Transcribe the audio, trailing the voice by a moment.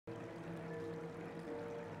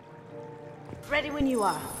Ready when you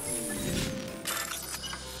are.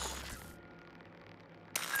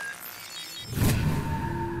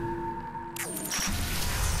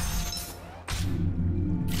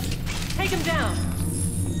 Take him down!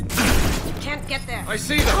 You can't get there. I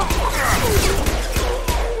see them!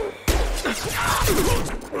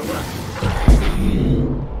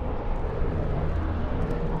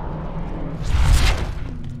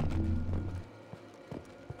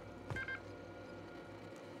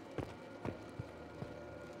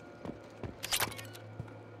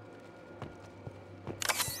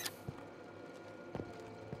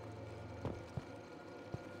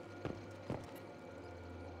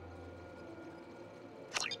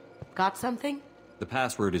 Got something? The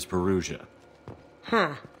password is Perugia.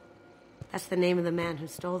 Huh. That's the name of the man who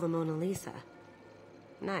stole the Mona Lisa.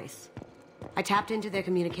 Nice. I tapped into their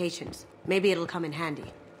communications. Maybe it'll come in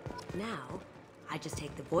handy. Now, I just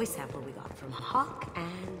take the voice sample we got from Hawk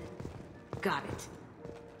and... got it.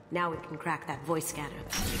 Now we can crack that voice scanner.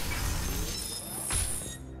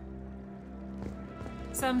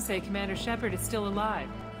 Some say Commander Shepard is still alive.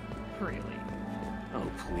 Really? Oh,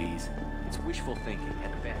 please. It's wishful thinking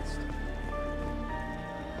at best.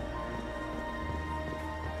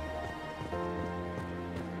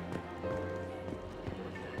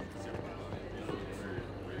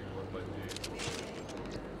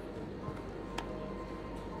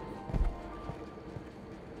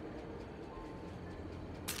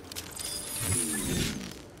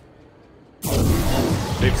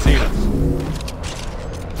 They've seen us.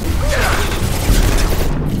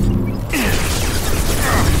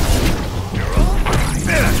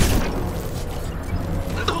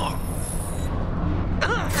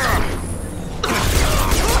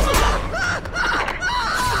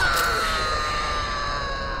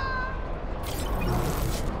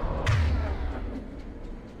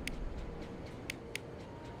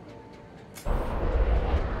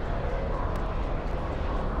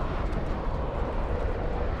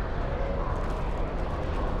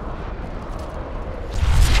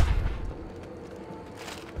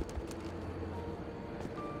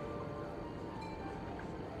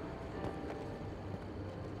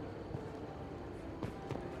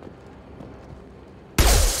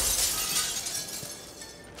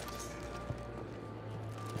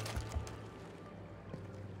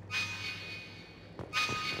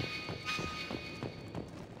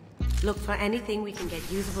 Look for anything we can get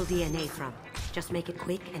usable DNA from. Just make it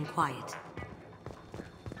quick and quiet.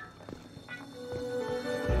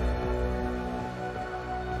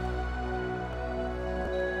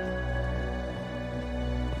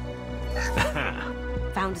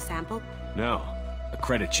 Found a sample? No. A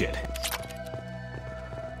credit chit.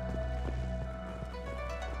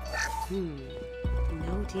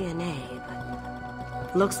 No DNA,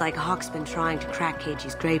 but... looks like Hawk's been trying to crack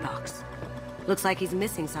KG's gray box. Looks like he's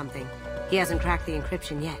missing something. He hasn't cracked the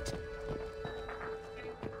encryption yet.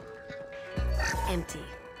 Empty.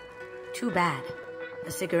 Too bad.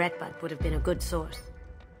 A cigarette butt would have been a good source.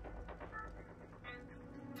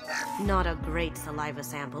 Not a great saliva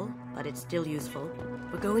sample, but it's still useful.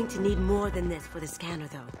 We're going to need more than this for the scanner,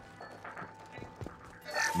 though.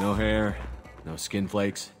 No hair, no skin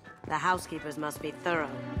flakes. The housekeepers must be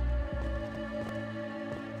thorough.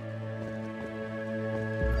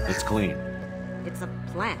 It's clean. It's a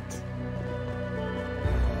plant.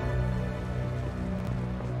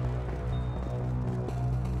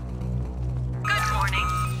 Good morning.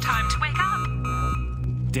 Time to wake up.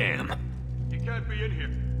 Damn. You can't be in here.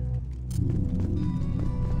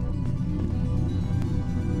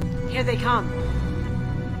 Here they come.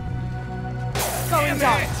 Going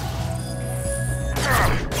dark.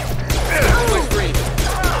 My screen.